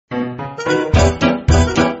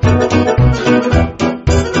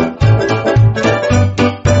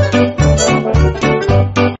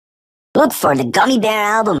Look for the Gummy Bear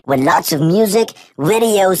album with lots of music,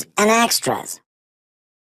 videos, and extras.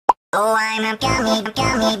 Oh, I'm a gummy,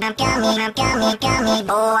 gummy, gummy, gummy, gummy.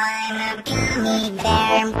 Oh, I'm a gummy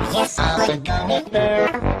bear. Yes, I'm a gummy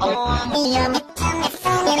bear. Oh, I'm a yummy, tummy,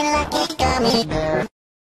 funny, lucky gummy bear.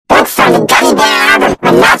 Look for the Gummy Bear album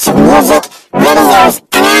with lots of music, videos,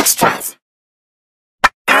 and extras.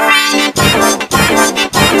 Oh, I'm a gummy, gummy,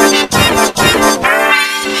 gummy, gummy, gummy. Oh,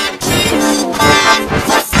 I'm a gummy bear.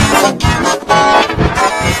 Yes, I'm a gummy bear.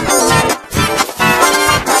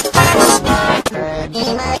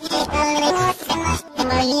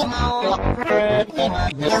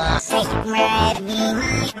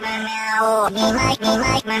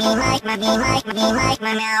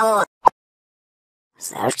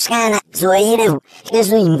 Sana zoeiro,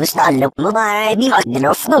 resumo stallo, mobile mi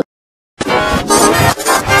magno.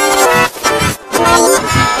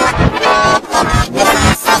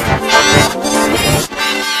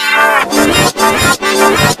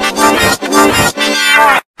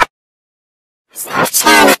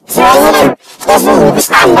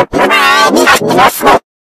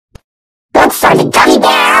 Look for the Gummy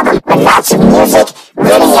Bear album with lots of music,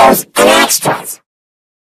 videos, and extras.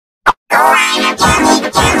 Oh, I'm a gummy,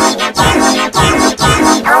 gummy, gummy, gummy,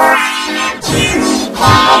 gummy. Oh, I'm a gummy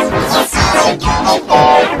bear. Yes, I'm a gummy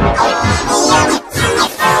bear.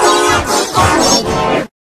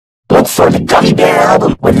 Look for the Gummy Bear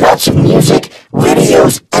album with lots of music,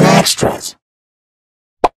 videos, and extras.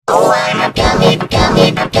 Oh, I'm a gummy,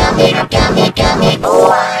 gummy, gummy, gummy, gummy.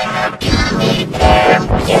 Oh, I'm a gummy bear.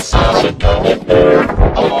 Yes, I'm a gummy bear.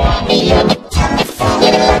 Oh, I'm a yummy, tummy,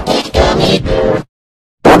 funny, lucky gummy bear.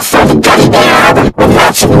 Look for the Gummy Bear album with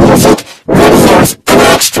lots of music, videos, and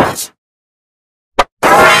extras. Oh,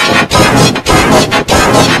 I'm a gummy, gummy,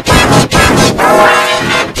 gummy, gummy, gummy. Oh,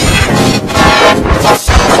 I'm a gummy bear. Yes,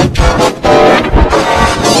 I'm a gummy bear. Oh,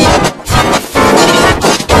 I'm a yummy, tummy, funny,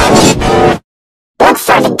 lucky gummy bear. Look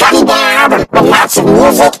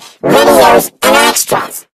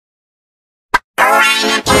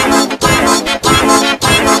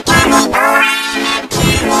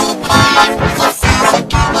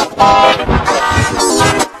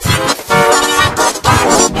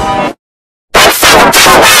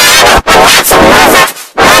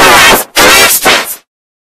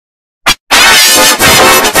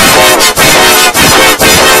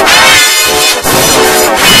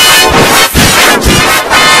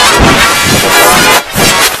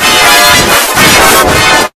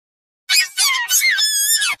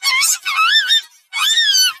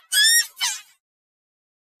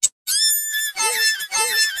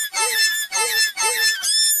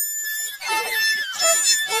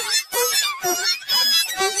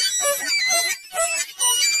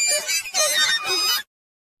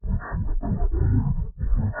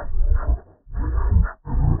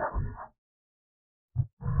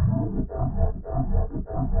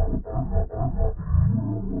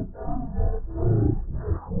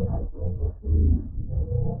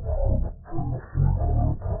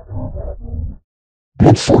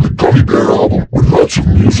for the Gummy Bear album with lots of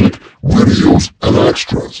music, videos, and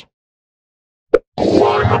extras. Oh,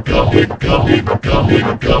 I'm a gummy, gummy, gummy,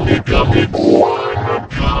 gummy, gummy. Oh, I'm a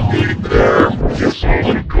gummy bear. Yes, I'm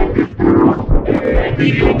a gummy bear. Oh, I'm a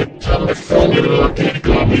yummy, tummy, funny, lucky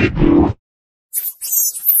gummy bear.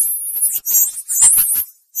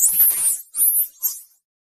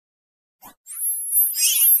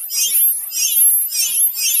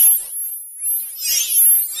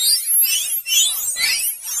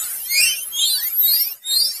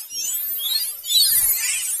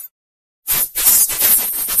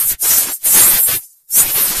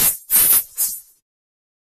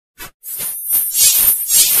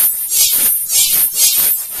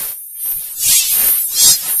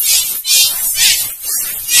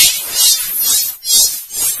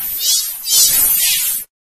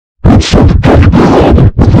 Look for the Gummy Bear album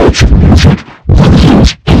with lots of music,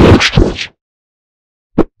 videos, and extras.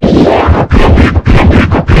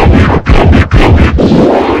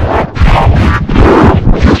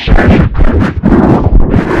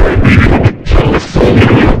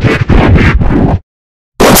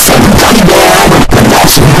 Look for the Gummy Bear album with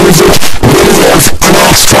lots of music, videos, and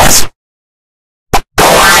extras. Oh,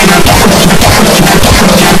 I'm a gummy, gummy,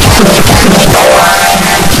 gummy, gummy, gummy. Oh, I'm a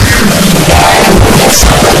gummy bear. Yes,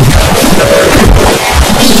 I'm a gummy bear. Oh,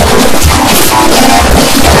 I'm a yummy, tummy, funny, lucky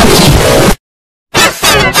gummy bear.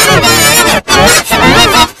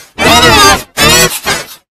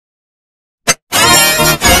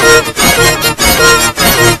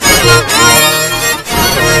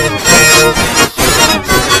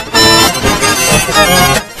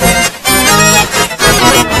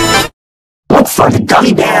 For the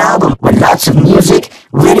Gummy Bear album with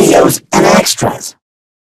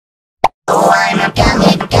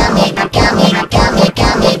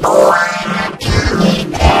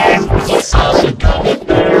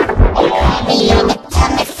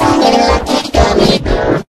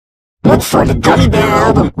for the Gummy Bear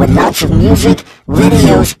album with lots of music,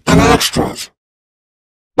 videos, and extras.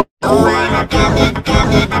 Oh, I'm a gummy,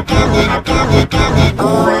 gummy, gummy, gummy, gummy.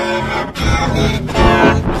 Oh, I'm a gummy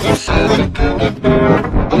bear. Yes, I'm a gummy bear.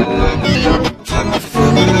 Oh, I'm a yummy, tummy,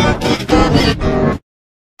 funny, lucky gummy bear.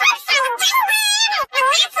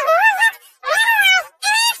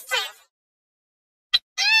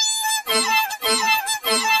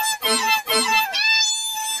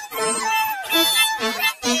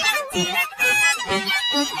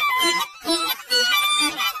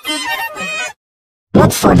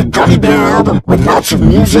 Look for the Gummy Bear album with lots of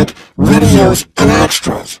music, videos, and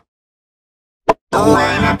extras. Oh,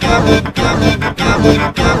 I'm a gummy, gummy, gummy,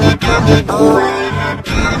 gummy, gummy. Oh, I'm a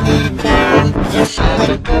gummy bear. Yes, I'm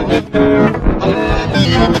a gummy bear. Oh, I'm a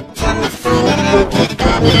yummy, tummy, funny, lucky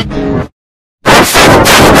gummy bear.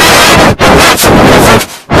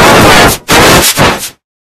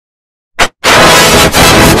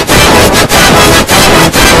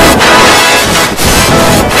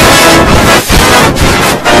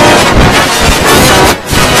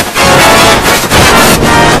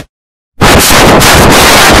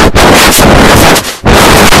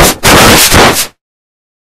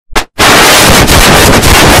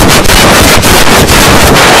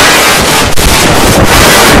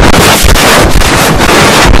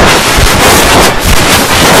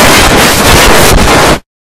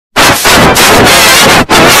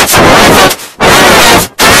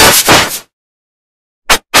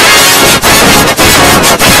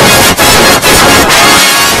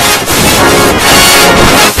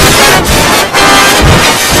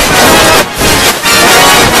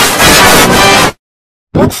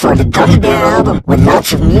 Look for the Gummy Bear album with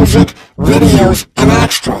lots of music, videos, and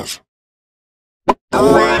extras.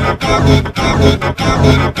 Oh, I'm a gummy, gummy,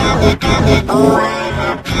 gummy, gummy, gummy. Oh, I'm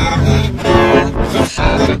a gummy bear. Yes,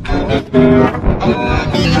 I'm a gummy bear. Oh,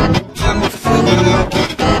 I'm a yummy, tummy, funny,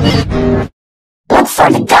 lucky gummy bear. Look for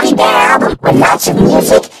the Gummy Bear album with lots of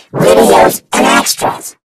music, videos, and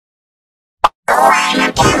extras. Oh, I'm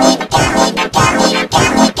a gummy, gummy, gummy,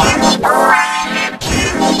 gummy, gummy. Oh, I'm a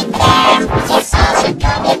gummy bear. Yes, I'm a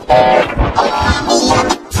gummy bear. Oh, I'm a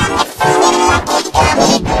yummy, tummy, funny, lucky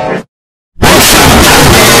gummy bear.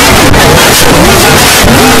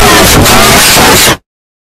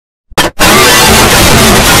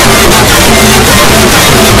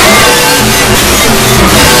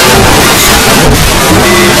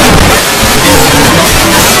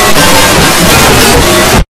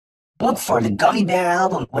 Look for the Gummy Bear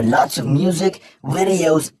album with lots of music,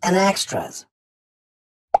 videos, and extras.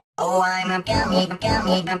 Oh, I'm a gummy,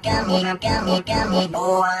 gummy, gummy, gummy, gummy.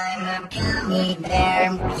 Oh, I'm a gummy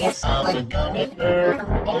bear. Yes, I'm a gummy bear.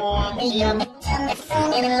 Oh, I'm a yummy, tummy,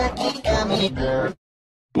 funny, lucky gummy bear.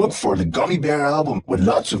 Look for the Gummy Bear album with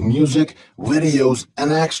lots of music, videos,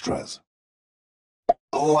 and extras.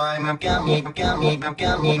 Oh, I'm a gummy, gummy,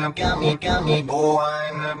 gummy, gummy, gummy. Oh,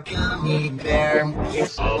 I'm a gummy bear.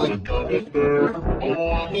 Yes, I'm a gummy bear.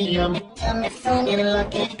 Oh, I'm a yummy, tummy, funny,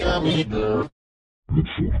 lucky gummy bear. Look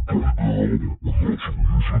for the Gummy Bear album with lots of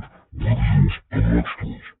music, videos, and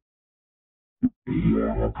extras.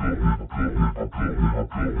 Oh, I'm a gummy, gummy,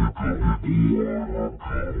 gummy, gummy,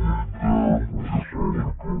 gummy. Oh,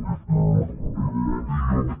 I'm a gummy bear.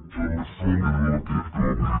 Yes, I'm a gummy bear.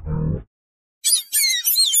 Oh, I'm a yummy, tummy, funny, lucky gummy bear.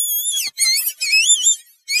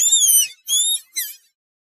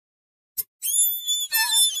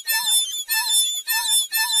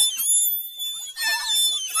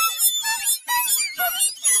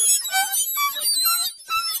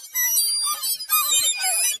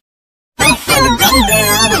 The Gummy Bear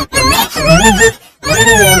album with lots of music,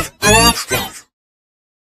 videos, and extras.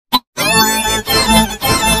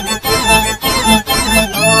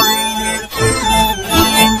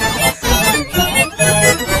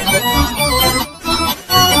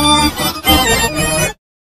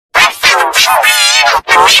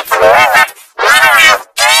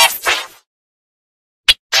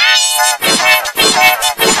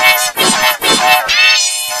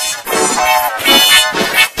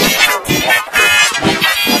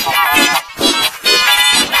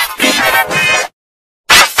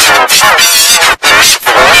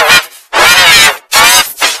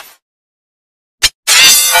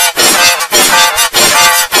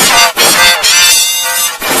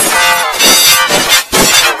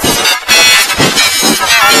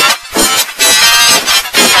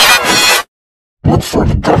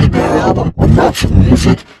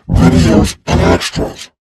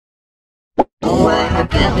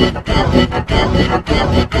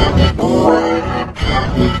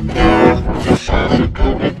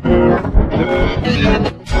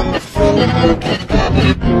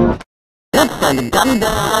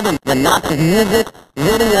 lots of music,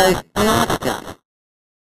 videos, and extras.